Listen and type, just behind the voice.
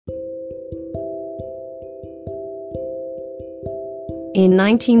In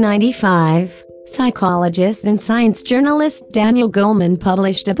 1995, psychologist and science journalist Daniel Goleman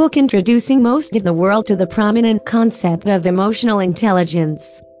published a book introducing most of the world to the prominent concept of emotional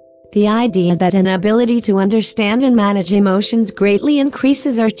intelligence. The idea that an ability to understand and manage emotions greatly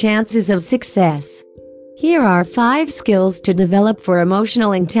increases our chances of success. Here are 5 skills to develop for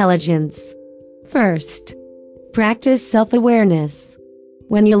emotional intelligence. First, practice self-awareness.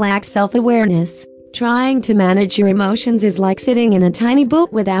 When you lack self-awareness, trying to manage your emotions is like sitting in a tiny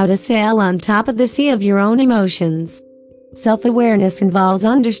boat without a sail on top of the sea of your own emotions. Self-awareness involves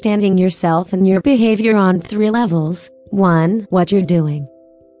understanding yourself and your behavior on 3 levels. 1. What you're doing.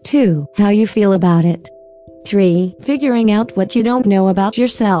 2. How you feel about it. 3. Figuring out what you don't know about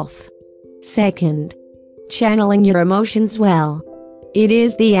yourself. Second, channeling your emotions well. It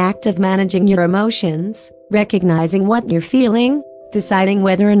is the act of managing your emotions, recognizing what you're feeling, deciding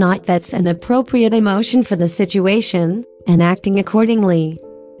whether or not that's an appropriate emotion for the situation, and acting accordingly.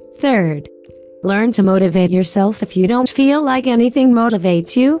 Third, learn to motivate yourself. If you don't feel like anything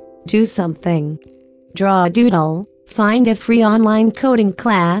motivates you, do something. Draw a doodle, find a free online coding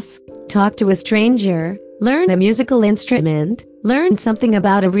class, talk to a stranger, learn a musical instrument, learn something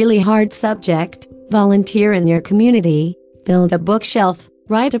about a really hard subject, volunteer in your community, build a bookshelf,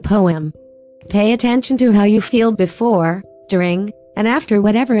 write a poem. Pay attention to how you feel before, during, and after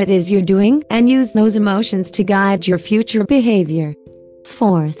whatever it is you're doing, and use those emotions to guide your future behavior.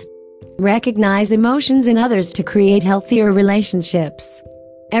 Fourth, recognize emotions in others to create healthier relationships.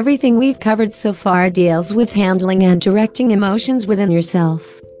 Everything we've covered so far deals with handling and directing emotions within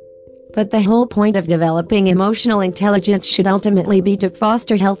yourself. But the whole point of developing emotional intelligence should ultimately be to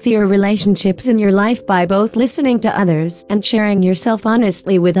foster healthier relationships in your life by both listening to others and sharing yourself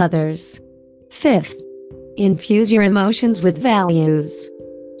honestly with others. Fifth, infuse your emotions with values.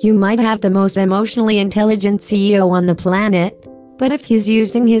 You might have the most emotionally intelligent CEO on the planet, but if he's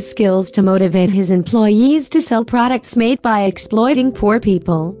using his skills to motivate his employees to sell products made by exploiting poor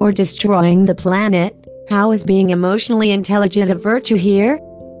people or destroying the planet, how is being emotionally intelligent a virtue here?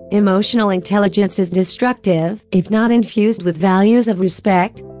 Emotional intelligence is destructive if not infused with values of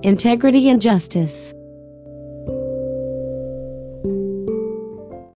respect, integrity, and justice.